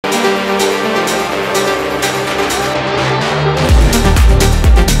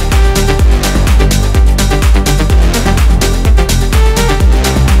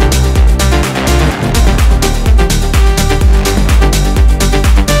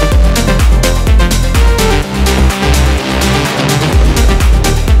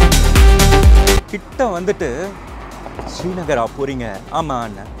வந்துட்டு ஸ்ரீநகரா போகிறீங்க? ஆமாம்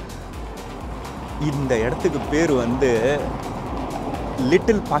அண்ணன். இந்த இடத்துக்கு பேர் வந்து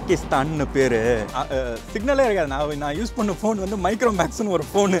லிட்டில் பாகிஸ்தான்னு பேர். சிக்னலே இருக்காது. நான் யூஸ் பண்ண ஃபோன் வந்து மைக்ரோமேக்ஸ்னு ஒரு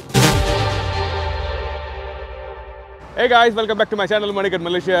phone. Hey guys, welcome back to my channel Manik in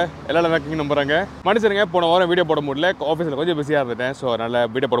Malaysia. எல்லாரும் வாக்கிங் நம்புறாங்க. மனுஷனுங்க போன வாரம் வீடியோ போட முடியல, ஆஃபீஸில் கொஞ்சம் பிஸியாக இருந்துட்டேன். ஸோ அதனால்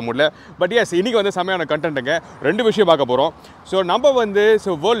வீடியோ போட முடியல. பட் எஸ், இன்றைக்கி வந்து செமையான கண்டென்ட்டுங்க. ரெண்டு விஷயம் பார்க்க போகிறோம். ஸோ நம்ம வந்து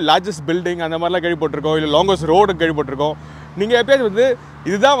வேர்ல்ட் லார்ஜஸ்ட் பில்டிங் அந்த மாதிரிலாம் கேள்விப்பட்டிருக்கோம், இல்லை லாங்கஸ்ட் ரோடு கேள்விப்பட்டிருக்கோம். நீங்கள் எப்பயாச்சும் வந்து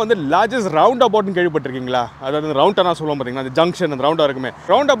இதுதான் வந்து லார்ஜஸ்ட் ரவுண்ட் அபவுட்னு கேள்விப்பட்டிருக்கீங்களா? அதாவது ரவுண்டாக சொல்லுவோம் பார்த்தீங்கன்னா, அந்த ஜங்ஷன் அந்த ரவுண்டாக இருக்குமே.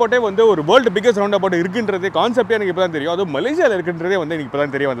 ரவுண்ட் அபவுட்டே வந்து ஒரு வேர்ல்டு பிக்கஸ்ட் ரவுண்ட் அபவுட் இருக்குன்றதே கான்செப்டே எனக்கு இப்போ தான் தெரியும். அதுவும் மலேசியாவில் இருக்குன்றதே வந்து எனக்கு இப்போ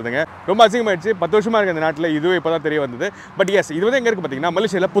தான் தெரிய வந்ததுங்க. ரொம்ப அசிங்கமாயிடுச்சு. 10 வருஷமாக இருக்குது அந்த நாட்டில், இதுவே இப்போ தான் தெரிய வந்தது. பட் எஸ், இது வந்து எங்கே இருக்குது பார்த்தீங்கன்னா,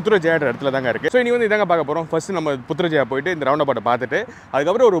 மலேசியாவில் புத்ரஜயான்ற இடத்துல தாங்க இருக்குது. ஸோ இனி வந்து இதாங்க பார்க்க போகிறோம். ஃபர்ஸ்ட் நம்ம புத்ரஜயா போயிட்டு இந்த ரவுண்ட் அபவுட்டை பார்த்துட்டு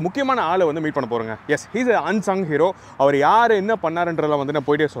அதுக்கப்புறம் ஒரு முக்கியமான ஆளை வந்து மீட் பண்ண போகிறோங்க. S, he's unsung hero. அவர் யார் என்ன பண்ணாருன்றதை வந்து நான்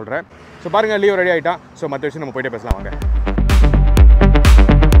போயிட்டே சொல்கிறேன். ஸோ பாருங்கள், லீவ் ரெடி ஆகிட்டான். ஸோ மற்ற விஷயம் நம்ம போயிட்டே பேசலாம் வாங்க.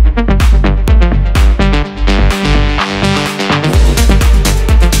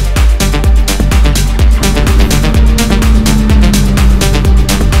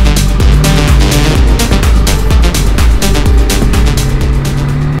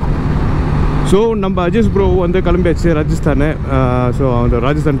 ஸோ நம்ம அஜிஸ் ப்ரோ வந்து கிளம்பியாச்சு ராஜஸ்தானு. ஸோ அந்த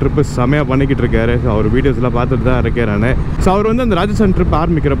ராஜஸ்தான் ட்ரிப்பு செமையாக பண்ணிக்கிட்டு இருக்காரு. ஸோ அவர் வீடியோஸ்லாம் பார்த்துட்டு தான் இருக்கேன் நான். ஸோ அவர் வந்து அந்த ராஜஸ்தான் ட்ரிப்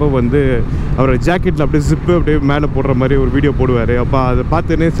ஆரம்பிக்கிறப்போ வந்து அவர் ஜாக்கெட்டில் அப்படியே ஜிப்பு அப்படியே மேலே போடுற மாதிரி ஒரு வீடியோ போடுவார். அப்போ அதை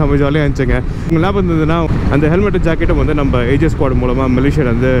பார்த்துன்னே செம்ம ஜாலியாக இருந்துச்சுங்க. உங்களுக்கு ஞாபகம் இருந்ததுன்னா அந்த ஹெல்மெட்டு ஜாக்கெட்டும் வந்து நம்ம ஏஜஸ் ஸ்குவாட் மூலமாக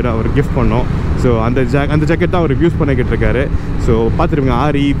மலேசியாவில் வந்து அவர் கிஃப்ட் பண்ணோம். ஸோ அந்த ஜாக்கெட் தான் அவர் யூஸ் பண்ணிக்கிட்டு இருக்காரு. ஸோ பார்த்துருப்பீங்க,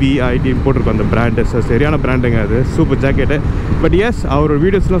 REVIT போட்டிருக்கோம் அந்த பிராண்டு. ஸோ சரியான பிராண்டுங்க, அது சூப்பர் ஜாக்கெட்டு. பட் எஸ், அவர்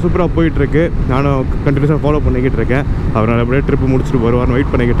வீடியோஸ்லாம் சூப்பராக போயிட்டுருக்கு. நானும் கண்டினியூஸாக ஃபாலோ பண்ணிக்கிட்டு இருக்கேன். அவர் நல்லபடியாக ட்ரிப்பு முடிச்சுட்டு வருவார்னு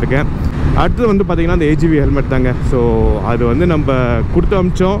வெயிட் பண்ணிக்கிட்டு இருக்கேன். அடுத்தது வந்து பார்த்திங்கன்னா அந்த AGV ஹெல்மெட் தாங்க. ஸோ அது வந்து நம்ம கொடுத்து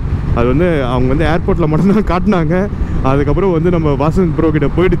அமிச்சோம். அது வந்து அவங்க வந்து ஏர்போர்ட்டில் மட்டும்தான் காட்டினாங்க. அதுக்கப்புறம் வந்து நம்ம வாசன் ப்ரோ கிட்ட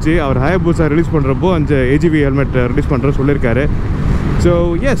போயிடுச்சு. அவர் ஹயபூசா ரிலீஸ் பண்ணுறப்போ அந்த AGV ஹெல்மெட் ரிலீஸ் பண்ணுறோம் சொல்லியிருக்காரு. ஸோ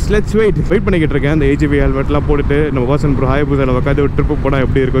எஸ், லெட்ஸ் வெயிட் பண்ணிக்கிட்டு இருக்கேன். அந்த AGV ஹெல்மெட்லாம் போட்டுட்டு நம்ம வாசன் ப்ரோ ஹயபூசாவில் உட்காந்து ஒரு ட்ரிப்பு போனால்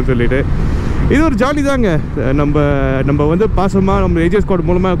எப்படி இருக்குன்னு சொல்லிட்டு இது ஒரு ஜாலி தாங்க. நம்ம வந்து பாசமாக நம்ம ஏஜஸ் ஸ்குவாட்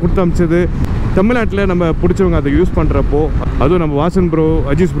மூலமாக கொடுத்து அமிச்சது தமிழ்நாட்டில் நம்ம பிடிச்சவங்க அதை யூஸ் பண்ணுறப்போ, அதுவும் நம்ம வாசன் ப்ரோ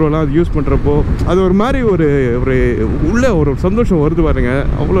அஜிஸ் ப்ரோலாம் அது யூஸ் பண்ணுறப்போ அது ஒரு மாதிரி ஒரு உள்ள ஒரு சந்தோஷம் வருது பாருங்க.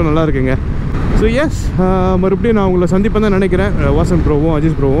 அவ்வளோ நல்லா இருக்குங்க. ஸோ எஸ், மறுபடியும் நான் உங்களை சந்திப்பேன் தான் நினைக்கிறேன். வாசன் ப்ரோவும்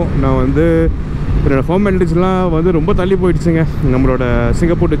அஜிஸ் ப்ரோவும் நான் வந்து என்னோடய ஃபார்மாலிட்டிஸ்லாம் வந்து ரொம்ப தள்ளி போயிடுச்சுங்க. நம்மளோட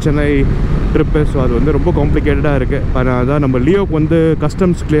Singapore to Chennai trip. So அது வந்து ரொம்ப காம்ப்ளிகேட்டடாக இருக்குது. அதான் நம்ம லியோக்கு வந்து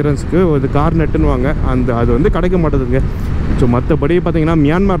கஸ்டம்ஸ் கிளியரன்ஸுக்கு ஒரு கார் நெட்டுன்னு வாங்க, அது வந்து கிடைக்க மாட்டேதுங்க. ஸோ மற்றபடி பார்த்திங்கன்னா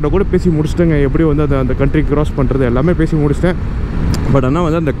மியான்மரில் கூட பேசி முடிச்சிட்டேங்க. எப்படி வந்து அந்த கண்ட்ரி க்ராஸ் பண்ணுறது எல்லாமே பேசி முடிச்சிட்டேன். பட் ஆனால்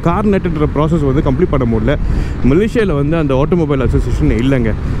வந்து அந்த கார் நெட்டுன்ற ப்ராசஸ் வந்து கம்ப்ளீட் பண்ண முடியல. மலேசியாவில் வந்து அந்த ஆட்டோமொபைல் அசோசியேஷன்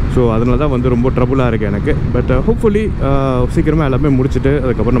இல்லைங்க. ஸோ அதனால தான் வந்து ரொம்ப ட்ரபுளாக இருக்குது எனக்கு. பட் ஹோப்ஃபுல்லி சீக்கிரமாக எல்லாமே முடிச்சுட்டு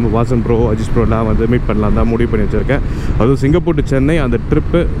அதுக்கப்புறம் நம்ம வாசன் ப்ரோ அஜிஸ் ப்ரோலாம் வந்து மீட் பண்ணலாம் தான் முடிவு பண்ணி வச்சுருக்கேன். அதுவும் சிங்கப்பூர் டு சென்னை அந்த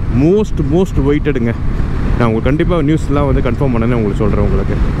ட்ரிப்பு மோஸ்ட் வெயிட்டடுங்க. நான் உங்களுக்கு கண்டிப்பாக நியூஸ்லாம் வந்து கன்ஃபார்ம் பண்ணேன்னு உங்களுக்கு சொல்கிறேன்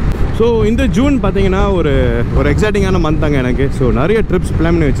உங்களுக்கு. ஸோ இந்த ஜூன் பார்த்திங்கன்னா ஒரு எக்ஸைட்டிங்கான மந்த் தாங்க எனக்கு. ஸோ நிறைய ட்ரிப்ஸ்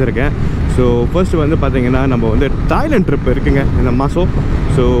பிளான் பண்ணி வச்சுருக்கேன். ஸோ ஃபர்ஸ்ட் வந்து பார்த்திங்கன்னா நம்ம வந்து தாய்லாந்து ட்ரிப் இருக்குங்க இந்த மாதம்.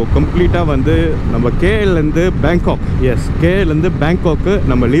 ஸோ கம்ப்ளீட்டாக வந்து நம்ம கேஎல்லேருந்து பேங்காக், கேஎல்லேருந்து பேங்காக்கு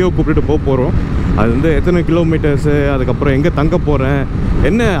நம்ம லியோ கூப்பிட்டு போகிறோம். அது வந்து எத்தனை கிலோமீட்டர்ஸு, அதுக்கப்புறம் எங்கே தங்க போகிறேன்,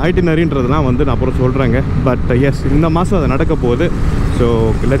 என்ன ஐட்டினரின்றதுலாம் வந்து நான் அப்புறம் சொல்கிறேங்க. பட் எஸ், இந்த மாதம் அது நடக்க போகுது. So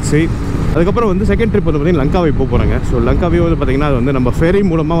let's see. அதுக்கப்புறம் வந்து செகண்ட் ட்ரிப் வந்து பார்த்திங்கன்னா லங்காவை போகிறாங்க. ஸோ லங்காவே வந்து பார்த்திங்கன்னா அது வந்து நம்ம ஃபெரி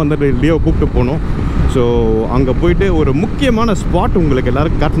மூலமாக வந்து லியோ கூப்பிட்டு போகணும். ஸோ அங்கே போயிட்டு ஒரு முக்கியமான ஸ்பாட் உங்களுக்கு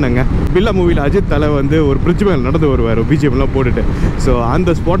எல்லாருக்கும் காட்டினாங்க. பில்லா மூவியில் அஜித் தலை வந்து ஒரு பிரிட்ஜ் மேலே நடந்து வருவார் BGMலாம் போட்டுட்டு. ஸோ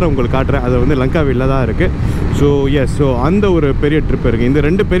அந்த ஸ்பாட்டை உங்களுக்கு காட்டுறேன். அது வந்து லங்காவில்ல தான் இருக்குது. ஸோ எஸ், ஸோ அந்த ஒரு பெரிய ட்ரிப் இருக்குது. இந்த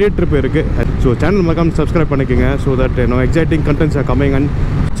 2 பெரிய ட்ரிப் இருக்குது. ஸோ சேனல் மறக்காம சப்ஸ்கிரைப் பண்ணிக்கோங்க. So that exciting contents are coming.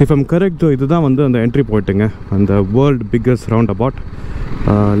 And if I'm correct, இதுதான் வந்து அந்த என்ட்ரி பாயிண்ட்டுங்க, அந்த world biggest round about.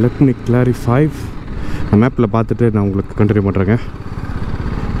 Let me clarify. மேப்பில் பார்த்துட்டு நான் உங்களுக்கு கண்டினியூ பண்ணுறேங்க.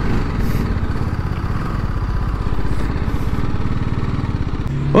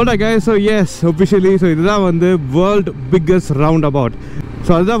 Okay guys, so yes, officially so இதுதான் வந்து world biggest round about.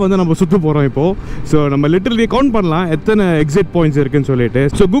 So அதுதான் வந்து நம்ம சுற்ற போகிறோம் இப்போது. ஸோ நம்ம லிட்டரலி கவுண்ட் பண்ணலாம் எத்தனை எக்ஸிட் பாயிண்ட்ஸ் இருக்குன்னு சொல்லிட்டு.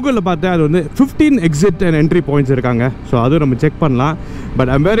 ஸோ கூகுளில் பார்த்தேன் அது வந்து 15 எக்ஸிட் அண்ட் என்ட்ரி பாயிண்ட்ஸ் இருக்காங்க. ஸோ அதுவும் நம்ம செக் பண்ணலாம்.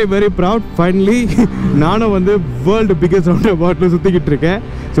 But I'm very proud. Finally நானும் வந்து வேர்ல்டு பிக்கஸ்ட் ரவுண்ட் அபவுட்டில் சுற்றிக்கிட்டு இருக்கேன்.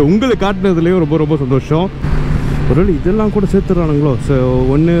 ஸோ உங்களுக்கு காட்டுனதுலேயும் ரொம்ப சந்தோஷம். ஒரு இதெல்லாம் கூட சேர்த்துறானுங்களோ. ஸோ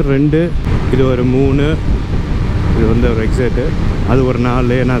 1 2 இது ஒரு 3, இது வந்து ஒரு எக்ஸிட்டு, அது ஒரு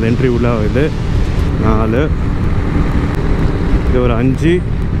 4, ஏன்னா அது என்ட்ரி உள்ள இது 4, இது ஒரு 5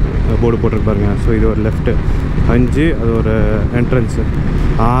 போர்டு போட்டிருப்பாருங்க. ஸோ இது ஒரு லெஃப்ட்டு 5, அது ஒரு என்ட்ரன்ஸு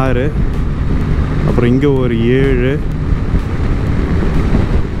 6, அப்புறம் இங்கே ஒரு 7,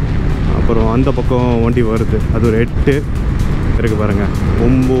 அப்புறம் அந்த பக்கம் வண்டி வருது, அது ஒரு 8 இருக்குது பாருங்கள்.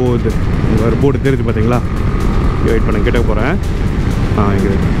 9 இங்கே ஒரு போர்டு தெரியுது பார்த்தீங்களா? வெயிட் பண்ண கிட்ட போகிறேன்.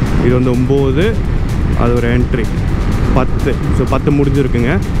 இங்கே இது வந்து 9, அது ஒரு என்ட்ரி 10. ஸோ 10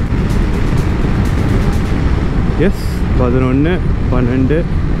 முடிஞ்சிருக்குங்க. எஸ் 11, 12,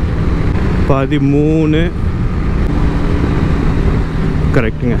 13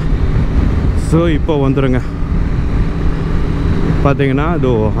 கரெக்டுங்க. ஸோ இப்போ வந்துடுங்க. பார்த்தீங்கன்னா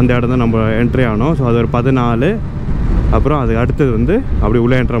அதோ அந்த இடம் தான் நம்ம என்ட்ரி ஆனோம். ஸோ அது ஒரு 14, அப்புறம் அது அடுத்தது வந்து அப்படி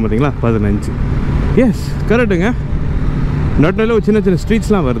உள்ளே என்ட்ரான் பார்த்தீங்களா 15. எஸ் கரெக்டுங்க. நடுநில ஒரு சின்ன சின்ன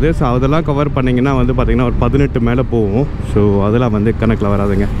ஸ்ட்ரீட்ஸ்லாம் வருது. ஸோ அதெல்லாம் கவர் பண்ணிங்கன்னா வந்து பார்த்திங்கன்னா ஒரு 18 மேலே போகும். ஸோ அதெல்லாம் வந்து கணக்கில்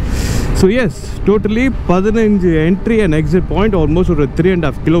வராதுங்க. So S totally 15 entry and exit point, almost ஒரு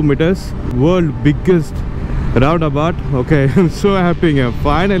 3.5 kilometres. World biggest round about. Okay so ஹாப்பிங்க.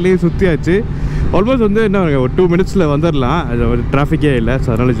 Finally சுற்றியாச்சு. Almost வந்து என்ன ஒரு 2 மினிட்ஸில் வந்துடலாம். அது ஒரு டிராஃபிக்கே இல்லை. ஸோ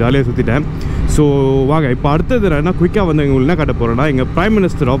அதனால் ஜாலியாக சுற்றிட்டேன். ஸோ வாங்க இப்போ அடுத்தது என்ன குயிக்காக வந்து உங்களுக்கு என்ன காட்ட போகிறோன்னா, இங்கே ப்ரைம்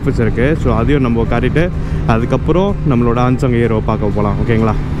மினிஸ்டர் ஆஃபீஸ் இருக்குது. ஸோ அதையும் நம்ம காட்டிட்டு அதுக்கப்புறம் நம்மளோட அன்சங் ஹீரோ பார்க்க போகலாம்.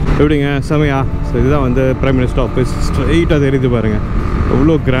 ஓகேங்களா? எப்படிங்க செமையா? ஸோ இதுதான் வந்து ப்ரைம் மினிஸ்டர் ஆஃபீஸ். ஸ்ட்ரெயிட்டாக தெரியுது பாருங்கள்,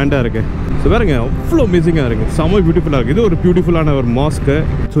 எவ்வளோ கிராண்டாக இருக்குது. ஸோ பாருங்க அவ்வளோ அமேசிங்காக இருக்குது, செம்ம பியூட்டிஃபுல்லாக இருக்குது. இது ஒரு பியூட்டிஃபுல்லான ஒரு மாஸ்க்கு.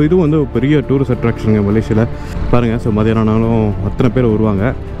 ஸோ இது வந்து ஒரு பெரிய டூரிஸ்ட் அட்ராக்ஷனுங்க மலேசியாவில். பாருங்கள், ஸோ மதியானம் அத்தனை பேர் வருவாங்க.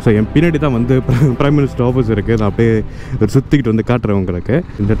 ஸோ என் பின்னாடி தான் வந்து ப்ரைம் மினிஸ்டர் ஆஃபீஸ் இருக்குது. நான் அப்படியே ஒரு சுற்றிக்கிட்டு வந்து காட்டுறேன் உங்களுக்கு.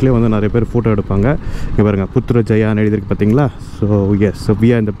 இந்த இடத்துல வந்து நிறைய பேர் ஃபோட்டோ எடுப்பாங்க. இங்கே பாருங்கள் புத்திர ஜெயான்னு எழுதிருக்கு பார்த்தீங்களா? ஸோ எஸ் வி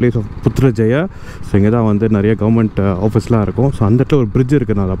ஆர் இந்த பிளேஸ் ஆஃப் புத்திர ஜெயா. ஸோ இங்கே தான் வந்து நிறைய கவர்மெண்ட் ஆஃபீஸ்லாம் இருக்கும். ஸோ அந்த இடத்துல ஒரு பிரிட்ஜ்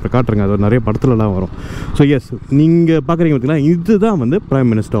இருக்குது, நான் அப்புறம் காட்டுறேங்க. அது நிறைய படத்துலலாம் வரும். ஸோ எஸ் நீங்கள் பார்க்குறீங்க பார்த்தீங்கன்னா இதுதான் வந்து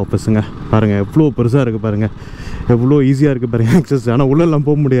ப்ரைம் மினிஸ்டர் ஆஃபீஸுங்க. பாருங்கள் எவ்வளோ பெருசாக இருக்குது பாருங்கள், எவ்வளோ ஈஸியாக இருக்குது பாருங்கள் ஆக்சஸ். ஆனால் உள்ளெல்லாம்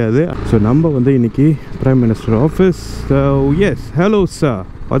போக முடியாது. ஸோ நம்ம வந்து இன்றைக்கி prime minister office. Yes hello sir,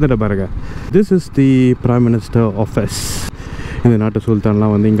 வந்துட்டு பாருங்கள், this is the prime minister office. இந்த நாட்டு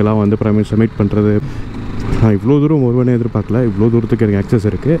சுல்தான்லாம் வந்து இங்கெல்லாம் வந்து ப்ரைம் மினிஸ்டர் மீட் பண்ணுறது. நான் இவ்வளோ தூரம் ஒருவனே எதிர்பார்க்கல, இவ்வளோ தூரத்துக்கு எனக்கு ஆக்சஸ்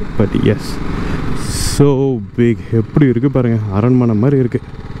இருக்குது. பட் எஸ் ஸோ பிக், எப்படி இருக்குது பாருங்கள், அரண்மனை மாதிரி இருக்குது,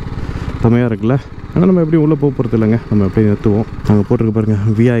 செமையாக இருக்குல்ல. ஆனால் நம்ம எப்படி உள்ளே போக போகிறது இல்லைங்க, நம்ம எப்படி நிறுத்துவோம். நாங்கள் போட்டிருக்கு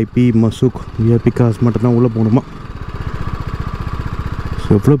பாருங்கள் விஐபி மசூக், விஐபி காசு மட்டும்தான் உள்ளே போகணுமா. ஸோ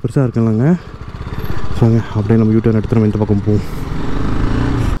எவ்வளோ பெருசாக இருக்குல்லங்க. ஸோங்க அப்படியே நம்ம யூடியூப் எடுத்து நம்ம இந்த பக்கம் போவோம்.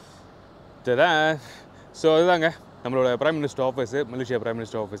 ஸோ அதுதாங்க நம்மளோட prime minister office, Malaysia prime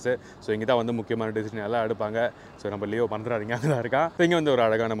minister office. So இங்கே தான் வந்து முக்கியமான டிசிஷன் எல்லாம் எடுப்பாங்க. ஸோ நம்ம லியோ மறந்துடாதீங்க, அங்கே தான் இருக்கா. இங்கே வந்து ஒரு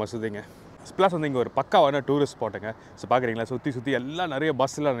அழகான மசூதிங்க. ப்ளஸ் வந்து இங்கே ஒரு பக்காவான டூரிஸ்ட் ஸ்பாட்டுங்க. ஸோ பார்க்குறீங்களா, சுற்றி எல்லாம் நிறைய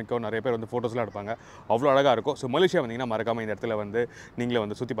பஸ்ஸெலாம் நிற்கும், நிறைய பேர் வந்து ஃபோட்டோஸ்லாம் எடுப்பாங்க, அவ்வளோ அழகாக இருக்கும். ஸோ மலேசியா வந்தீங்கன்னா மறக்காமல் இந்த இடத்துல வந்து நீங்களே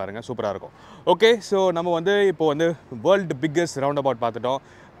வந்து சுற்றி பாருங்கள், சூப்பராக இருக்கும். ஓகே, ஸோ நம்ம வந்து இப்போ வந்து வேர்ல்டு பிக்கஸ்ட் ரவுண்ட் அபவுட் பார்த்துட்டோம்,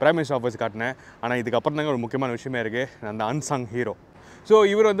 ப்ரைம் மினிஸ்டர் ஆஃபீஸ் காட்டினேன். ஆனால் இதுக்கப்புறம் தாங்க ஒரு முக்கியமான விஷயமே இருக்குது, அந்த அன்சங் ஹீரோ. ஸோ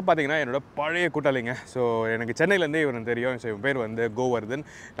இவர் வந்து பார்த்திங்கன்னா என்னோடய பழைய கூட்டாளிங்க. ஸோ எனக்கு சென்னையிலேருந்தே இவர் தெரியும். ஸோ இவன் பேர் வந்து கோவர்தன்.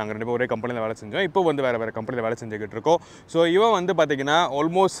 நாங்கள் 2 பேரும் ஒரே கம்பெனியில் வேலை செஞ்சோம். இப்போ வந்து வேறு கம்பெனியில் வேலை செஞ்சுக்கிட்டு இருக்கோம். ஸோ இவன் வந்து பார்த்திங்கன்னா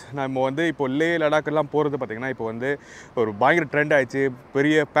ஆல்மோஸ்ட் நம்ம வந்து இப்போ லடாக்கெல்லாம் போகிறது பார்த்திங்கன்னா இப்போ வந்து ஒரு பயங்கர ட்ரெண்ட் ஆகிடுச்சு,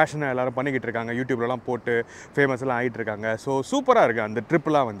 பெரிய பேஷனாக எல்லோரும் பண்ணிக்கிட்டு இருக்காங்க, யூடியூப்லலாம் போட்டு ஃபேமஸ்லாம் ஆகிட்டு இருக்காங்க. ஸோ சூப்பராக இருக்குது அந்த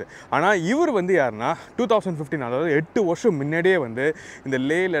ட்ரிப்லாம் வந்து. ஆனால் இவர் வந்து யாருன்னா 2015, அதாவது 8 வருஷம் முன்னாடியே வந்து இந்த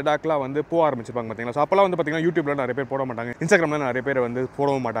லடாக்லாம் வந்து போக ஆரம்பிச்சிருப்பாங்க பார்த்திங்களா. ஸோ அப்போல்லாம் வந்து பார்த்திங்கன்னா யூடியூப்லாம் நிறைய பேர் போட மாட்டாங்க, இன்ஸ்டாகிராமில் நிறைய பேர் வந்து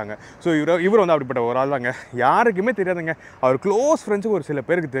போடவும் மாட்டாங்க. ஸோ இவர் வந்து அப்படிப்பட்ட ஒரு ஆள் தாங்க, யாருக்குமே தெரியாதுங்க. அவர் க்ளோஸ் ஃப்ரெண்ட்ஸுக்கு ஒரு சில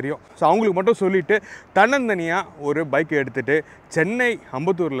பேருக்கு தெரியும். ஸோ அவங்களுக்கு மட்டும் சொல்லிவிட்டு தன்னந்தனியாக ஒரு பைக்கை எடுத்துகிட்டு சென்னை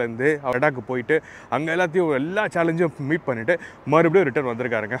அம்பத்தூர்லேருந்து லடாக்கு போயிட்டு அங்கே எல்லா சேலஞ்சும் மீட் பண்ணிவிட்டு மறுபடியும் ரிட்டர்ன்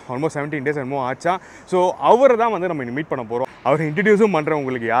வந்திருக்காருங்க. ஆல்மோஸ்ட் 17 days என்னமோ ஆச்சா. ஸோ அவரை தான் வந்து நம்ம மீட் பண்ண போகிறோம். அவரை இன்ட்ரடியூஸும் பண்ணுறேன்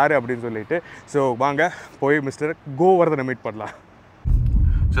உங்களுக்கு யார் அப்படின்னு சொல்லிட்டு. ஸோ வாங்க போய் மிஸ்டர் கோவர்தனை மீட் பண்ணலாம்.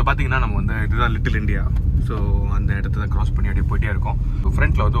 ஸோ பார்த்தீங்கன்னா நம்ம வந்து இதுதான் லிட்டில் இண்டியா. ஸோ அந்த இடத்துல க்ராஸ் பண்ணி அப்படியே போயிட்டே இருக்கோம்.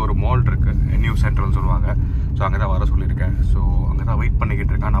 ஃப்ரண்ட்டில் வந்து ஒரு மால் இருக்குது, நியூ சென்ட்ரல்னு சொல்லுவாங்க. ஸோ அங்கே தான் வர சொல்லியிருக்கேன். ஸோ அங்கே தான் வெயிட்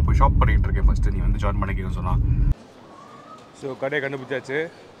பண்ணிக்கிட்டு இருக்கேன். நான் போய் ஷாப் பண்ணிக்கிட்டு இருக்கேன். ஃபஸ்ட்டு நீ வந்து ஜாயின் பண்ணிக்கணும்னு சொன்னான். ஸோ கடையை கண்டுபிடிச்சாச்சு.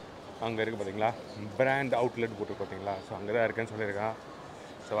 அங்கே இருக்குது பார்த்தீங்களா, பிராண்ட் அவுட்லெட் போட்டு பார்த்தீங்களா. ஸோ அங்கே தான் இருக்கேன்னு சொல்லியிருக்கான்.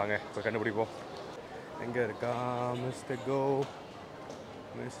 ஸோ வாங்க இப்போ கண்டுபிடிப்போம். எங்கே இருக்கா மிஸ்டர் கோ.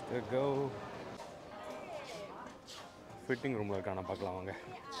 ஃபிட்டிங் ரூமில் இருக்கா, நான் பார்க்கலாம் வாங்க.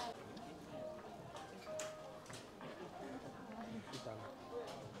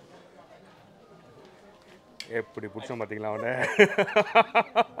 எப்படி பிடிச்சோம் பார்த்தீங்களா அவனை.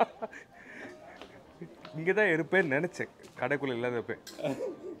 இங்கே தான் இருப்பேன்னு நினச்சேன், கடைக்குள்ளே இல்லாதப்பேன்.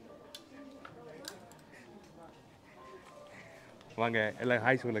 வாங்க எல்லாம்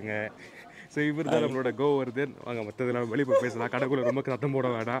ஹாய் சொல்லுங்க. ஸோ இவர் தான் நம்மளோட கோவர்தன். வாங்க மற்றதெல்லாம் வெளியே போய் பேசலாம், கடைக்குள்ளே ரொம்ப சத்தம் போட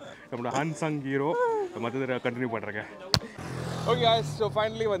வேண்டாம். நம்மளோட அன்சங் ஹீரோ. மற்றதில் கண்டினியூ பண்ணுறேங்க. ஓகே ஸோ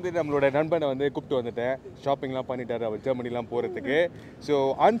ஃபைனலி வந்து நம்மளோட நண்பனை வந்து கூப்பிட்டு வந்துட்டேன். ஷாப்பிங்லாம் பண்ணிட்டாரு அவர் ஜெர்மனிலாம் போகிறதுக்கு. ஸோ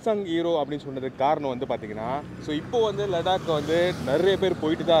அன்சங் ஹீரோ அப்படின்னு சொன்னதுக்கு காரணம் வந்து பார்த்தீங்கன்னா, ஸோ இப்போ வந்து லடாக் வந்து நிறைய பேர்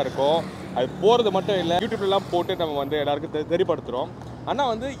போயிட்டு தான் இருக்கோம். அது போகிறது மட்டும் இல்லை, யூடியூப்லாம் போட்டு நம்ம வந்து எல்லாருக்கும் தெரியப்படுத்துகிறோம். ஆனால்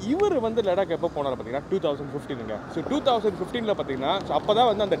வந்து இவர் வந்து லடாக் எப்போ போனார் பார்த்தீங்கன்னா 2015ங்க. ஸோ 2015 பார்த்தீங்கன்னா அப்போ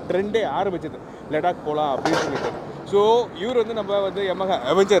தான் வந்து அந்த ட்ரெண்டே ஆரம்பிச்சது, லடாக் போகலாம் அப்படின்னு சொல்லிட்டு. ஸோ இவர் வந்து நம்ம வந்து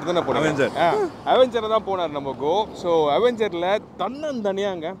அவெஞ்சர் தானே போனோம், அவெஞ்சரை தான் போனார் நம்ம கோ. ஸோ அவெஞ்சரில்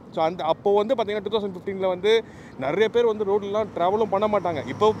தன்னந்தனியாங்க. ஸோ அப்போ வந்து பார்த்தீங்கன்னா 2015 வந்து நிறைய பேர் வந்து ரோட்லாம் ட்ராவலும் பண்ண மாட்டாங்க.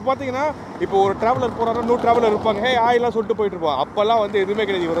 இப்போ பார்த்தீங்கன்னா இப்போ ஒரு ட்ராவலர் போகிறாருன்னா 100 ட்ராவலர் இருப்பாங்க, ஹே ஆயிலாம் சொல்லிட்டு போயிட்டு இருப்போம். அப்போல்லாம் வந்து எதுவுமே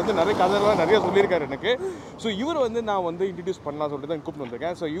கிடையாது. இவர் வந்து நிறைய கதைலாம் நிறைய சொல்லியிருக்காரு எனக்கு. ஸோ இவர் வந்து நான் வந்து இன்ட்ரடியூஸ் பண்ணலாம் சொல்லிட்டு தான் கூப்பிட்டு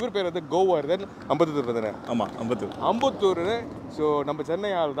வந்திருக்கேன். ஸோ இவர் பேர் வந்து கோவர்தன். அம்பத்தூர் தானே? ஆமாம், அம்பத்தூர். ஸோ நம்ம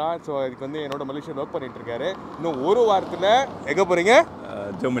சென்னை ஆள் தான். ஸோ அதுக்கு வந்து என்னோட மலேசியா ஒர்க் பண்ணிட்டு இருக்காரு. இன்னும் ஒரு வாரத்தில் எங்கே போகிறீங்க?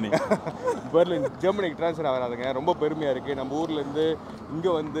 Germany, Berlin, ஜெர்மனிக்கு transfer ஆகிறாதுங்க. ரொம்ப பெருமையாக இருக்குது. நம்ம ஊர்லேருந்து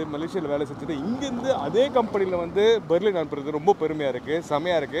இங்கே வந்து மலேசியாவில் வேலை செஞ்சுட்டு இங்கேருந்து அதே கம்பெனியில் வந்து பெர்லின் அனுப்புறது ரொம்ப பெருமையாக இருக்குது,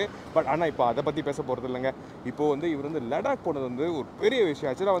 செமையாக இருக்குது. பட் ஆனால் இப்போ அதை பற்றி பேச போகிறது இல்லைங்க. இப்போது வந்து இவர் வந்து லடாக் போனது வந்து ஒரு பெரிய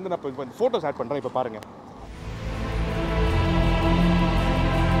விஷயம். ஆக்சுவலாக வந்து நான் இப்போ ஃபோட்டோஸ் ஆட் பண்ணுறேன், இப்போ பாருங்கள்.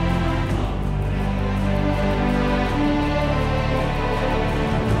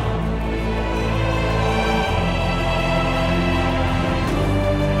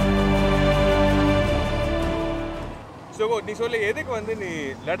 ஸோ நீ சொல்லி எதுக்கு வந்து நீ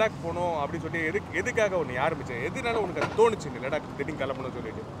லடாக் போகணும் அப்படின்னு சொல்லி எதுக்காக ஒன்று ஆரம்பிச்சேன்? எதுனால உனக்கு அது தோணுச்சு நீ லடாக் திடீர்னு கிளம்பணும்னு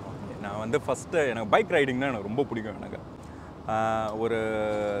சொல்லிட்டு? நான் வந்து ஃபஸ்ட்டு எனக்கு பைக் ரைடிங்னா எனக்கு ரொம்ப பிடிக்கும். எனக்கு ஒரு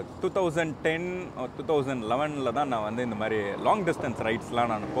 2010 2011 தான் நான் வந்து இந்த மாதிரி லாங் டிஸ்டன்ஸ்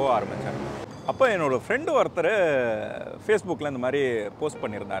ரைட்ஸ்லாம் நான் போக ஆரம்பித்தேன். அப்போ என்னோடய ஃப்ரெண்டு ஒருத்தர் ஃபேஸ்புக்கில் இந்த மாதிரி போஸ்ட்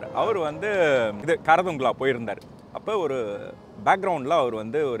பண்ணியிருந்தார். அவர் வந்து இது காரதுங்களா போயிருந்தார். அப்போ ஒரு பேக்ரவுண்டில் அவர்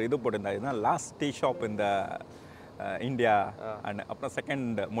வந்து ஒரு இது போட்டிருந்தார், இதுதான் லாஸ்ட் டீ ஷாப் இந்த இந்தியா அண்ட் அப்புறம்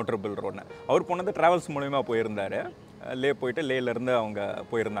செகண்ட் மோட்டரபிள் ரோட்னு. அவர் போனது ட்ராவல்ஸ் மூலிமா போயிருந்தார். லே போயிட்டு லேலேருந்து அவங்க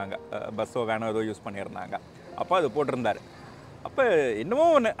போயிருந்தாங்க, பஸ்ஸோ வேனோ ஏதோ யூஸ் பண்ணியிருந்தாங்க. அப்போ அது போட்டிருந்தார். அப்போ என்னமோ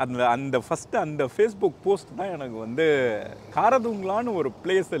ஒன்று அந்த ஃபஸ்ட்டு அந்த ஃபேஸ்புக் போஸ்ட் தான் எனக்கு வந்து காரதுங்களான்னு ஒரு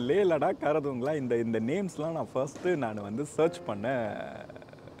பிளேஸு, லேலடா காரதுங்களா, இந்த நேம்ஸ்லாம் நான் வந்து சர்ச் பண்ண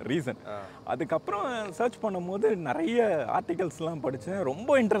ரீசன். அதுக்கப்புறம் சர்ச் பண்ணும்போது நிறைய ஆர்டிகல்ஸ்லாம் படித்தேன்.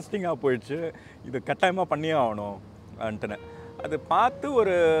 ரொம்ப இன்ட்ரெஸ்டிங்காக போயிடுச்சு. இது கட்டாயமாக பண்ணியே ஆகணும் வந்துட்டுன்னு அது பார்த்து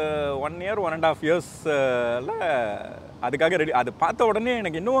ஒரு 1 year 1.5 yearsல அதுக்காக ரெடி. அது பார்த்த உடனே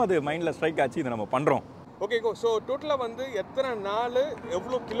எனக்கு இன்னும் அது மைண்டில் ஸ்ட்ரைக் ஆச்சு, இதை நம்ம பண்ணுறோம். ஓகே கோ. ஸோ டோட்டலாக வந்து எத்தனை நாள்,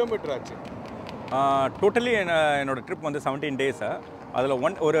 எவ்வளோ கிலோமீட்டர் ஆச்சு? டோட்டலி என்னோடய ட்ரிப் வந்து 17 days. அதில்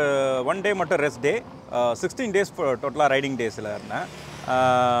ஒரு 1 day மட்டும் ரெஸ்ட் டே. 16 days டோட்டலாக ரைடிங் டேஸில் இருந்தேன்.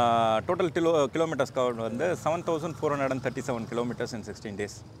 டோட்டல் கிலோமீட்டர்ஸ் கவர் வந்து 7437 kilometers in 16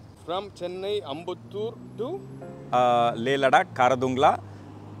 days. From Chennai, Ambattur to Leh Ladakh, Karadungla.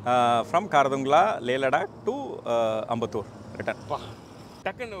 From Karadungla, Leh Ladakh to Ambattur. Return.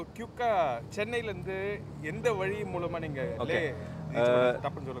 டக்குன்னு குயிக்காக சென்னையிலேருந்து எந்த வழி மூலமாக நீங்கள்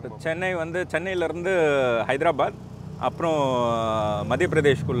தப்புன்னு சொல்லுங்கள்? சென்னை வந்து சென்னையிலேருந்து ஹைதராபாத், அப்புறம் மத்திய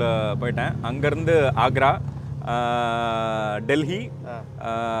பிரதேஷ்குள்ளே போயிட்டேன். அங்கேருந்து ஆக்ரா, டெல்லி,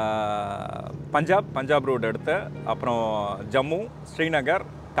 பஞ்சாப் ரோடு எடுத்து, அப்புறம் Jammu, Srinagar,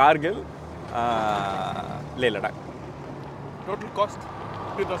 Kargil, Leh Ladakh. Total cost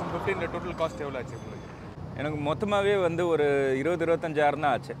 2015 total cost எவ்வளோ ஆச்சு உங்களுக்கு? எனக்கு மொத்தமாகவே வந்து ஒரு 20-25,000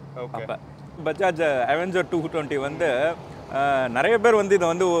 தான் ஆச்சு. அப்போ பஜாஜ் அவெஞ்சர் 220 வந்து நிறைய பேர் வந்து இதை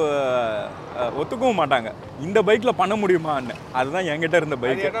வந்து ஒத்துக்கவும் மாட்டாங்க, இந்த பைக்கில் பண்ண முடியுமான்னு. அதுதான் என்கிட்ட இருந்த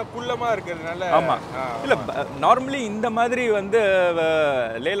பைக். குள்ளமாக இருக்கிறதுனால. ஆமாம், இல்லை நார்மலி இந்த மாதிரி வந்து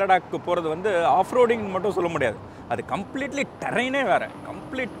லே லடாக்கு போகிறது வந்து ஆஃப் ரோடிங்னு மட்டும் சொல்ல முடியாது, அது கம்ப்ளீட்லி டெரைனே வேறு,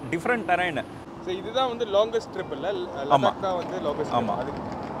 கம்ப்ளீட் டிஃப்ரெண்ட் டெரைனு. ஸோ இதுதான் வந்து லாங்கஸ்ட் ட்ரிப் இல்லை? லடாக் தான் வந்து லாங்கஸ்ட். ஆமாம்.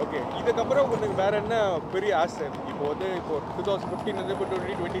 ஓகே, இதுக்கப்புறம் உங்களுக்கு வேறு என்ன பெரிய ஆசை? இப்போ 2015 வந்து இப்போ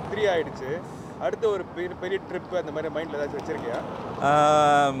 2023 ஆகிடுச்சு. அடுத்து ஒரு பெரிய ட்ரிப்பு அந்த மாதிரி மைண்டில் ஏதாச்சும் வச்சுருக்கியா?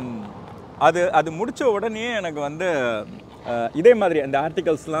 அது முடித்த உடனே எனக்கு வந்து இதே மாதிரி அந்த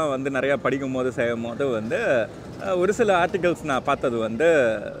ஆர்டிகல்ஸ்லாம் வந்து நிறையா படிக்கும் போது செய்யும் போது வந்து ஒரு சில ஆர்டிகல்ஸ் நான் பார்த்தது வந்து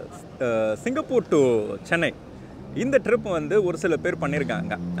சிங்கப்பூர் டு சென்னை இந்த ட்ரிப் வந்து ஒரு சில பேர்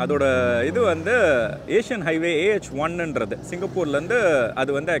பண்ணியிருக்காங்க. அதோட இது வந்து ஏஷியன் ஹைவே AH1ன்றது சிங்கப்பூர்லேருந்து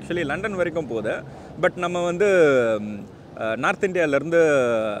அது வந்து ஆக்சுவலி லண்டன் வரைக்கும் போகுது. பட் நம்ம வந்து நார்த் இந்தியாவிலேருந்து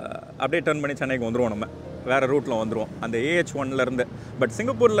அப்படியே டர்ன் பண்ணி சென்னைக்கு வந்துடுவோம், நம்ம வேறு ரூட்டில் வந்துடுவோம் அந்த AH1லேருந்து. பட்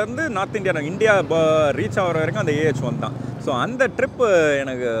சிங்கப்பூர்லேருந்து நார்த் இந்தியா ரீச் ஆகிற வரைக்கும் அந்த AH1 தான். ஸோ அந்த ட்ரிப்பு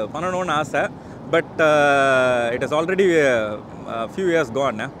எனக்கு பண்ணணும்னு ஆசை. But it is already a few years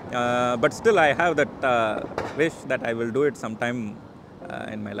gone. But still I have that wish that I will do it sometime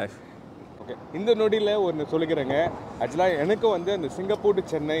in my life. Okay, இந்த நொடியில் ஒன்று சொல்லிக்கிறேங்க. ஆக்சுவலாக எனக்கு வந்து அந்த சிங்கப்பூர் டு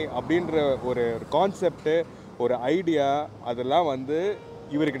சென்னை அப்படின்ற ஒரு கான்செப்ட்டு, ஒரு ஐடியா, அதெல்லாம் வந்து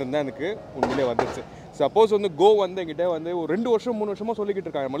இவர்கிட்ட தான் எனக்கு உண்மையிலே வந்துச்சு. சப்போஸ் வந்து கோ வந்து என்கிட்ட வந்து ஒரு 2 வருஷம் 3 வருஷமாக சொல்லிக்கிட்டு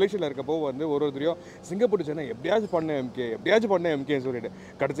இருக்காங்க. மலேசியாவில் இருக்கப்போ வந்து ஒருத்தரையும் சிங்கப்பூர் சென்னை எப்படியாச்சும் பண்ண எம்கேன்னு சொல்லிட்டு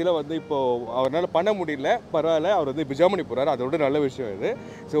கடைசியில் வந்து இப்போது அவரால் பண்ண முடியல. பரவாயில்ல, அவர் வந்து இப்போ ஜெர்மனி போகிறார், அதோட நல்ல விஷயம் இது.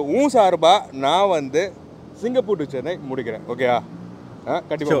 ஸோ சார்பாக நான் வந்து சிங்கப்பூர் டு சென்னை முடிக்கிறேன். ஓகேயா?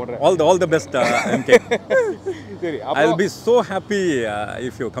 கண்டிப்பாக பண்ணுறேன். All the best, MK. சரி, I'll be so happy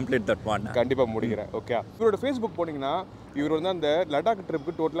if you complete that one. கண்டிப்பாக முடிக்கிறேன். ஓகே, இவரோட ஃபேஸ்புக் போனீங்கன்னா இவர் வந்து அந்த லடாக்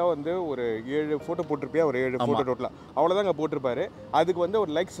ட்ரிப்புக்கு டோட்டலாக வந்து ஒரு 7 ஃபோட்டோ போட்டிருப்பியா, ஒரு 7 ஃபோட்டோ டோட்டலாக அவ்வளோதாங்க போட்டிருப்பாரு. அதுக்கு வந்து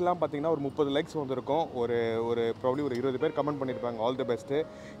ஒரு லைக்ஸ்லாம் பார்த்தீங்கன்னா ஒரு 30 லைக்ஸ் வந்திருக்கும். ஒரு ப்ராப்ளி ஒரு 20 பேர் கமெண்ட் பண்ணியிருப்பாங்க ஆல் தி பெஸ்ட்டு.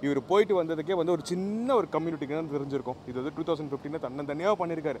 இவர் போயிட்டு வந்ததுக்கே வந்து ஒரு சின்ன ஒரு கம்யூனிட்டிக்கு தான் தெரிஞ்சிருக்கும். இது வந்து 2015 தனியாக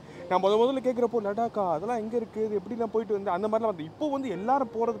பண்ணியிருக்காரு. நான் முதல்ல கேட்குறப்போ லடாக்கா அதெல்லாம் எங்கே இருக்குது, இது எப்படிலாம் போயிட்டு வந்து அந்த மாதிரிலாம் வந்து இப்போ வந்து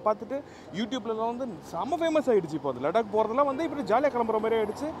எல்லாரும் போகிறது பார்த்துட்டு யூடியூப்லலாம் வந்து செம்ம ஃபேமஸ் ஆகிடுச்சு. இப்போ அந்த லடாக் போகிறதுலாம் வந்து இப்படி ஜாலியாக கிளம்புற மாதிரி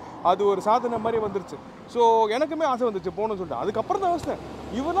ஆகிடுச்சு. அது ஒரு சாதனை மாதிரி வந்துருச்சு. ஸோ எனக்குமே ஆசை வந்துச்சு போகணும்னு சொல்லிட்டு. அதுக்கப்புறம் தான் யோசித்தேன்,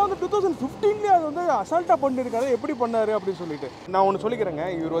 இவரெல்லாம் வந்து 2015 அது வந்து அசால்ட்டாக பண்ணியிருக்காரு, எப்படி பண்ணார் அப்படின்னு சொல்லிட்டு. நான் ஒன்று சொல்லிக்கிறேங்க,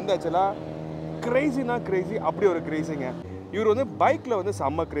 இவர் வந்து ஆக்சுவலாக கிரேசி, அப்படி ஒரு கிரேசிங்க. இவர் வந்து பைக்கில் வந்து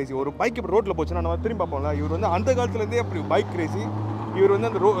செம்ம கிரேசி. ஒரு பைக் இப்போ ரோட்டில் போச்சுன்னா நம்ம திரும்பி பார்ப்போம்ல, இவர் வந்து அந்த காலத்துலேருந்தே அப்படி பைக் கிரேசி. இவர் வந்து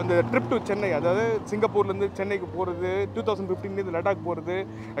அந்த ட்ரிப் டு சென்னை, அதாவது சிங்கப்பூர்லேருந்து சென்னைக்கு போகிறது, 2015 லடாக் போகிறது,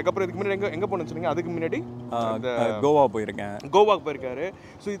 அதுக்கப்புறம் இதுக்கு முன்னாடி எங்கே போகணும்னு சொன்னீங்க, அதுக்கு முன்னாடி கோவாக்கு போயிருக்காரு.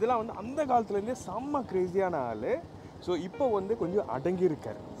 ஸோ இதெல்லாம் வந்து அந்த காலத்துலேருந்தே செம்ம கிரேசியான ஆள். ஸோ இப்போ வந்து கொஞ்சம்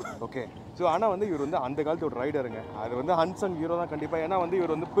அடங்கியிருக்காரு. ஓகே, ஸோ ஆனால் வந்து இவர் வந்து அந்த காலத்து ஒரு ரைடருங்க. அது வந்து அன்சங் ஹீரோ தான் கண்டிப்பாக. ஏன்னா வந்து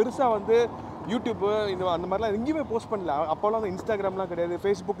இவர் வந்து பெருசாக வந்து யூடியூப்பு அந்த மாதிரிலாம் எங்கேயுமே போஸ்ட் பண்ணல. அப்போல்லாம் வந்து இன்ஸ்டாகிராம்லாம் கிடையாது,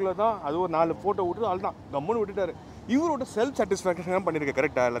 ஃபேஸ்புக்கில் தான். அது ஒரு 4 ஃபோட்டோ விட்டு அதுதான் கம்முன்னு விட்டுட்டாரு. இவரோட செல்ஃப் சாட்டிஸ்ஃபேக்ஷன் தான் பண்ணியிருக்கேன்.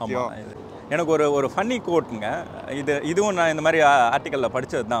 கரெக்டாக எல்லாத்தையும். எனக்கு ஒரு ஃபன்னி கோட்டுங்க. இதுவும் நான் இந்த மாதிரி ஆர்டிக்கலில்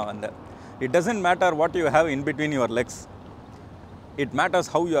படித்தது தான் வந்து, it doesn't matter what you have in between your Lex, it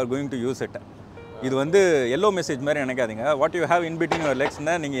matters how you are going to use it. இது வந்து எல்லோ மெசேஜ் மாதிரி நினைக்காதீங்க. What you have in between your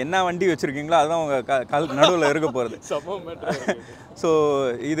லெக்ஸ்னா, நீங்கள் என்ன வண்டி வச்சுருக்கீங்களோ அதுதான் உங்கள் கால் நடுவில் இருக்க போகிறது. ஸோ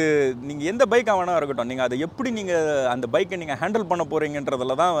இது நீங்கள் எந்த பைக்காக வேணா இருக்கட்டும், நீங்கள் அதை எப்படி அந்த பைக்கை நீங்கள் ஹேண்டில் பண்ண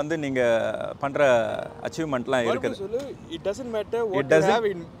போகிறீங்கன்றதுல தான் வந்து நீங்கள் பண்ணுற அச்சீவ்மெண்ட்லாம் இருக்குது. It doesn't matter what you have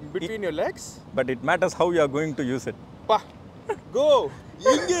in between your Lex, but it matters how you are going to use it. கோ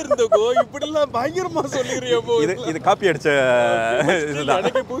இங்க இருந்த கோ இப்படிலாம் பயங்கரமா சொல்லிடுறியா? இது காப்பி அடிச்ச இதுதான்.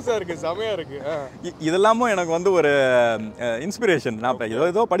 எனக்கு புதுசா இருக்கு, செமையா இருக்கு. இதெல்லாமும் எனக்கு வந்து ஒரு இன்ஸ்பிரேஷன். நான்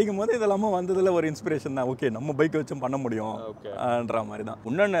ஏதோ படிக்கும் போது இதெல்லாமும் வந்ததில் ஒரு இன்ஸ்பிரேஷன் தான். ஓகே, நம்ம பைக் வச்சும் பண்ண முடியும்ன்ற மாதிரி தான்.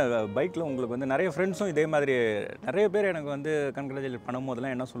 இன்னொன்று பைக்கில் உங்களுக்கு வந்து நிறைய ஃப்ரெண்ட்ஸும் இதே மாதிரி நிறைய பேர் எனக்கு வந்து கன்கிராச்சுலேட் பண்ணும்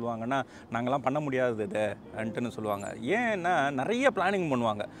போதெல்லாம் என்ன சொல்லுவாங்கன்னா, நாங்கள்லாம் பண்ண முடியாது இதுன்ட்டுன்னு சொல்லுவாங்க. ஏன்னா நிறைய பிளானிங்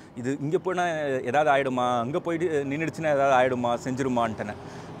பண்ணுவாங்க. இது இங்கே போனால் ஏதாவது ஆகிடுமா, அங்கே போயிட்டு நின்றுடுச்சுன்னா ஏதாவது ஆகிடுமா, செஞ்சிருமான்ட்டு.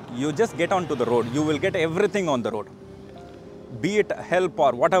 You just get onto the road. You will get everything on the road. Be it help or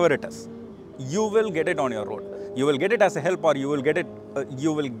whatever it is, you will get it on your road. You will get it as a help or you will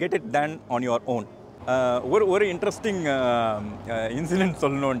get it done on your own. ஒரு interesting incident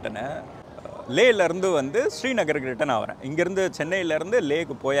சொல்லணுன்ட்டுன்னு, லேலேருந்து வந்து ஸ்ரீநகருக்கு return ஆகிறேன். இங்கேருந்து சென்னையிலேருந்து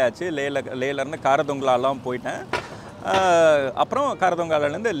லேக்கு போயாச்சு. லேலேருந்து காரதுங்கலாலாம் போயிட்டேன். அப்புறம்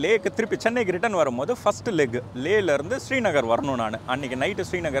காரதோங்காலேருந்து லேக்கு திருப்பி சென்னைக்கு ரிட்டர்ன் வரும்போது ஃபஸ்ட்டு லெக் லேலேருந்து ஸ்ரீநகர் வரணும். நான் அன்றைக்கி நைட்டு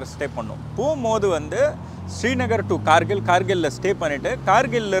ஸ்ரீநகர் ஸ்டே பண்ணோம். போகும்போது வந்து ஸ்ரீநகர் டு கார்கில்லில் ஸ்டே பண்ணிவிட்டு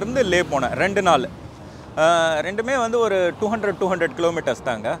கார்கில்லேருந்து லே போனேன் 2 நாள். ரெண்டுமே வந்து ஒரு 200 கிலோமீட்டர்ஸ்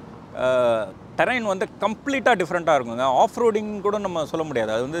தாங்க. டெரைன் வந்து கம்ப்ளீட்டாக டிஃப்ரெண்ட்டாக இருக்குங்க. ஆஃப் ரோடிங் கூட நம்ம சொல்ல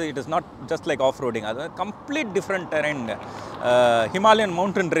முடியாது. அது வந்து it is not just like of roading, அது complete different டெரைனுங்க. Himalayan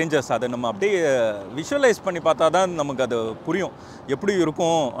mountain ranges. அதை நம்ம அப்படியே விஷுவலைஸ் பண்ணி பார்த்தா தான் நமக்கு அது புரியும் எப்படி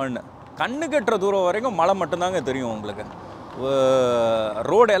இருக்கும். கண்ணு கட்டுற தூரம் வரைக்கும் மழை மட்டும்தாங்க தெரியும் உங்களுக்கு.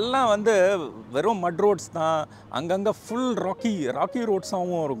 ரோடு எல்லாம் வந்து வெறும் மட் ரோட்ஸ் தான். அங்கங்கே ஃபுல் ராக்கி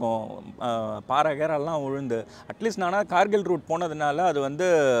ரோட்ஸாகவும் இருக்கும். பாறை கேரெல்லாம் விழுந்து. அட்லீஸ்ட் நானாக கார்கில் ரூட் போனதுனால அது வந்து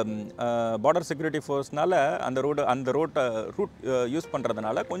பார்டர் செக்யூரிட்டி ஃபோர்ஸ்னால் அந்த ரூட் யூஸ்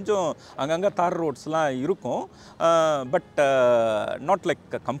பண்ணுறதுனால கொஞ்சம் அங்கங்கே தார் ரோட்ஸ்லாம் இருக்கும். But not like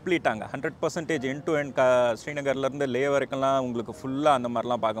கம்ப்ளீட்டாங்க 100% end to end. ஸ்ரீநகர்லேருந்து லே வரைக்கும்லாம் உங்களுக்கு ஃபுல்லாக அந்த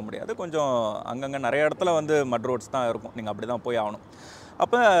மாதிரிலாம் பார்க்க முடியாது. கொஞ்சம் அங்கங்கே நிறைய இடத்துல வந்து மட் ரோட்ஸ் தான் இருக்கும். நீங்கள் அப்படி தான் போய் ஆகணும்.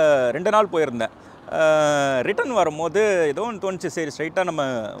 அப்போ 2 நாள் போயிருந்தேன். ரிட்டன் வரும்போது ஏதோ ஒன்று தோணுச்சு, சரி ஸ்ட்ரைட்டாக நம்ம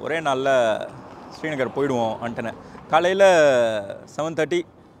ஒரே நாளில் ஸ்ரீநகர் போயிடுவோம் அன்ட்டுனேன். காலையில் 7:30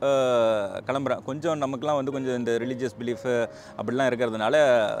 கிளம்புறேன். கொஞ்சம் நமக்குலாம் வந்து கொஞ்சம் இந்த ரிலீஜியஸ் பிலீஃபு அப்படிலாம் இருக்கிறதுனால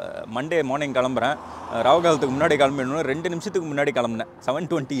மண்டே மார்னிங் கிளம்புறேன். ராவுகாலத்துக்கு முன்னாடி கிளம்பிடணும். 2 நிமிஷத்துக்கு முன்னாடி கிளம்புனேன்.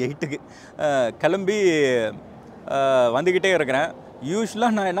 7:28க்கு கிளம்பி வந்துக்கிட்டே இருக்கிறேன்.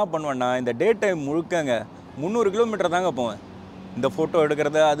 யூஸ்வலாக நான் என்ன பண்ணுவேன்னா, இந்த டே டைம் முழுக்கங்க 300 கிலோமீட்டர் தாங்க போவேன். இந்த ஃபோட்டோ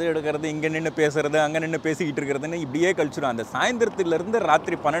எடுக்கிறது, அது எடுக்கிறது, இங்கே நின்று பேசுகிறது, அங்கே நின்று பேசிக்கிட்டு இருக்கிறதுன்னு இப்படியே கழிச்சிடும். அந்த சாயந்தரத்துலேருந்து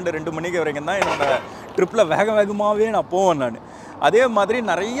ராத்திரி 12-2 மணிக்கு வரைக்கும் தான் என்னோடய ட்ரிப்பில் வேகமாகவே நான் போவேன். நான் அதே மாதிரி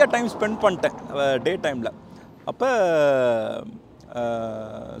நிறைய டைம் ஸ்பெண்ட் பண்ணிட்டேன் டே டைமில். அப்போ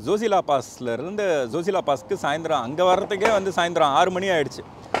ஜோசிலா பாஸ்க்கு சாயந்தரம் அங்கே வர்றதுக்கே வந்து சாயந்தரம் 6 மணி ஆகிடுச்சு.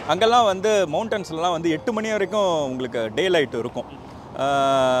 அங்கெல்லாம் வந்து மவுண்டன்ஸ்லாம் வந்து 8 மணி வரைக்கும் உங்களுக்கு டே லைட் இருக்கும்.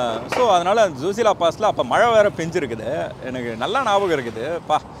 ஸோ அதனால் ஜோசிலா பாஸில் அப்போ மழை வேறு பெஞ்சிருக்குது. எனக்கு நல்லா ஞாபகம் இருக்குது.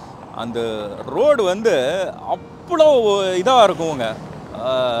 அந்த ரோடு வந்து அவ்வளோ இதாக இருக்குங்க,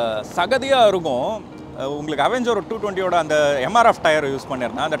 சகதியாக இருக்கும். உங்களுக்கு அவெஞ்சர் 220 அந்த எம்ஆர்எஃப் டயர் யூஸ்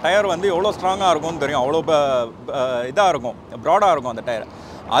பண்ணியிருந்தேன். அந்த டயர் வந்து எவ்வளோ ஸ்ட்ராங்காக இருக்கும்னு தெரியும். அவ்வளோ இதாக இருக்கும், ப்ராடாக இருக்கும் அந்த டயர்.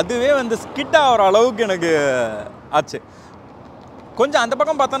 அதுவே வந்து ஸ்கிட் ஆகிற அளவுக்கு எனக்கு ஆச்சு. கொஞ்சம் அந்த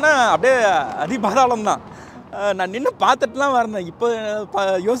பக்கம் பார்த்தோன்னா அப்படியே அதிபாதாளம் தான். நான் நின்று பார்த்துட்டுலாம் வரேன். இப்போ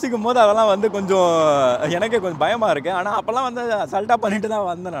யோசிக்கும் போது அதெல்லாம் வந்து கொஞ்சம் எனக்கே கொஞ்சம் பயமாக இருக்குது. ஆனால் அப்போல்லாம் வந்து அசால்ட்டாக பண்ணிட்டு தான்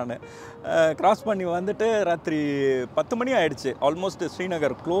வந்தேன். நான் கிராஸ் பண்ணி வந்துட்டு ராத்திரி 10 மணி ஆகிடுச்சு. ஆல்மோஸ்ட்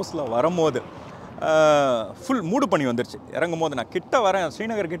ஸ்ரீநகர் க்ளோஸில் வரும்போது ஃபுல் மூடு பண்ணி வந்துருச்சு. இறங்கும் போது நான் கிட்ட வரேன்,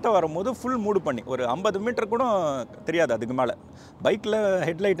 ஸ்ரீநகர் கிட்ட வரும்போது ஃபுல் மூடு பண்ணி ஒரு 50 மீட்டர் கூட தெரியாது அதுக்கு மேலே. பைக்கில்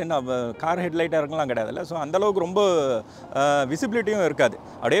ஹெட்லைட் என்ன கார் ஹெட்லைட்டாக இருக்கலாம் கிடையாதுல்ல. ஸோ அந்தளவுக்கு ரொம்ப விசிபிலிட்டியும் இருக்காது.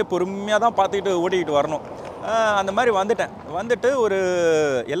 அப்படியே பொறுமையாக தான் பார்த்துக்கிட்டு ஓட்டிக்கிட்டு வரணும். அந்த மாதிரி வந்துட்டு ஒரு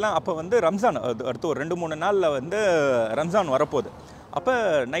எல்லாம் அப்போ வந்து ரம்ஜான் அடுத்து ஒரு 2-3 நாளில் வந்து ரம்ஜான் வரப்போகுது. அப்போ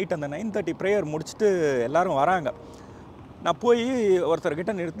நைட் அந்த 9:30 ப்ரேயர் முடிச்சுட்டு எல்லோரும் வராங்க. நான் போய்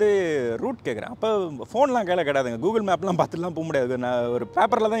ஒருத்தர்கிட்ட நிறுத்தி ரூட் கேட்குறேன். அப்போ ஃபோன்லாம் கையில் கிடையாதுங்க, கூகுள் மேப்லாம் பார்த்துலாம் போக முடியாது. நான் ஒரு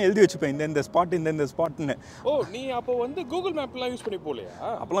பேப்பரில் தான் எழுதி வச்சுப்பேன் இந்த ஸ்பாட் இந்த ஸ்பாட்னு. ஓ, நீ அப்போ வந்து கூகுள் மேப்லாம் யூஸ் பண்ணி போகலையா?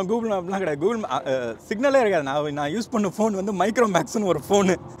 அப்போலாம் கூகுள் மேப்லாம் கிடையாது. கூகுள் சிக்னலே இருக்காது. நான் யூஸ் பண்ண ஃபோன் வந்து மைக்ரோமேக்ஸ்னு ஒரு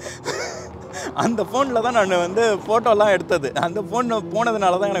ஃபோனு. அந்த ஃபோனில் தான் நான் வந்து ஃபோட்டோலாம் எடுத்தது. அந்த ஃபோன்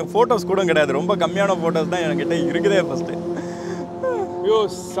போனதுனால தான் எனக்கு ஃபோட்டோஸ் கூட கிடையாது. ரொம்ப கம்மியான ஃபோட்டோஸ் தான் என்கிட்ட இருக்குதே ஃபஸ்ட்டு. ஐயோ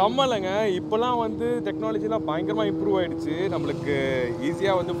செம்மலைங்க. இப்போலாம் வந்து டெக்னாலஜிலாம் பயங்கரமாக இம்ப்ரூவ் ஆகிடுச்சு. நம்மளுக்கு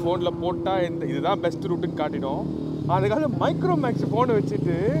ஈஸியாக வந்து ஃபோனில் போட்டால் இதுதான் பெஸ்ட் ரூட்டுன்னு காட்டிடும். அதுக்காக மைக்ரோமேக்ஸ் ஃபோனை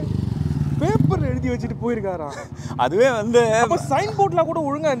வச்சுட்டு பேப்பரில் எழுதி வச்சுட்டு போயிருக்காரா? அதுவே வந்து அப்போ சைன் போர்ட்லாம் கூட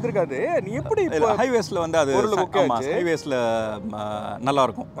ஒழுங்காக இருந்திருக்காது. நீ எப்படி ஹைவேஸில் வந்து அது ஹைவேஸில்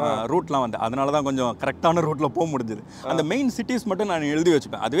நல்லாயிருக்கும் ரூட்லாம் வந்து. அதனால தான் கொஞ்சம் கரெக்டான ரூட்டில் போக முடிஞ்சுது. அந்த மெயின் சிட்டிஸ் மட்டும் நான் எழுதி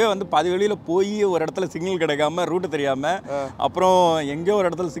வச்சுப்பேன். அதுவே வந்து பாதி வெளியில் போய் ஒரு இடத்துல சிக்னல் கிடைக்காம ரூட்டு தெரியாமல் அப்புறம் எங்கேயோ ஒரு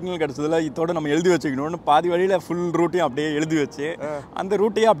இடத்துல சிக்னல் கிடச்சதில்ல, இதோட நம்ம எழுதி வச்சுக்கணும்னு பாதி வழியில் ஃபுல் ரூட்டையும் அப்படியே எழுதி வச்சு அந்த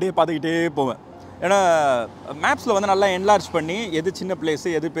ரூட்டையே அப்படியே பார்த்துக்கிட்டே போவேன். ஏன்னா மேப்ஸில் வந்து நல்லா என்லார்ஜ் பண்ணி எது சின்ன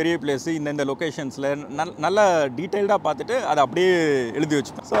பிளேஸு எது பெரிய பிளேஸு இந்த லொக்கேஷன்ஸில் நல்லா டீட்டெயில்டாக பார்த்துட்டு அதை அப்படியே எழுதி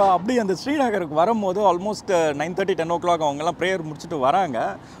வச்சுப்பேன். ஸோ அப்படி அந்த ஸ்ரீநகருக்கு வரும்போது ஆல்மோஸ்ட் 9:30-10 o'clock அவங்கெல்லாம் ப்ரேயர் முடிச்சுட்டு வராங்க.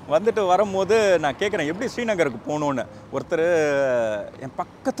 வந்துட்டு வரும்போது நான் கேட்குறேன் எப்படி ஸ்ரீநகருக்கு போகணுன்னு. ஒருத்தர் என்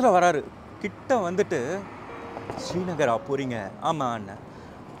பக்கத்தில் வராரு. கிட்ட வந்துட்டு ஸ்ரீநகரா போகிறீங்க? ஆமாம் அண்ணன்.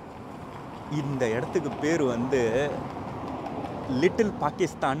 இந்த இடத்துக்கு பேர் வந்து லிட்டில்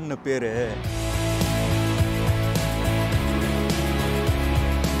பாகிஸ்தான்னு பேர்.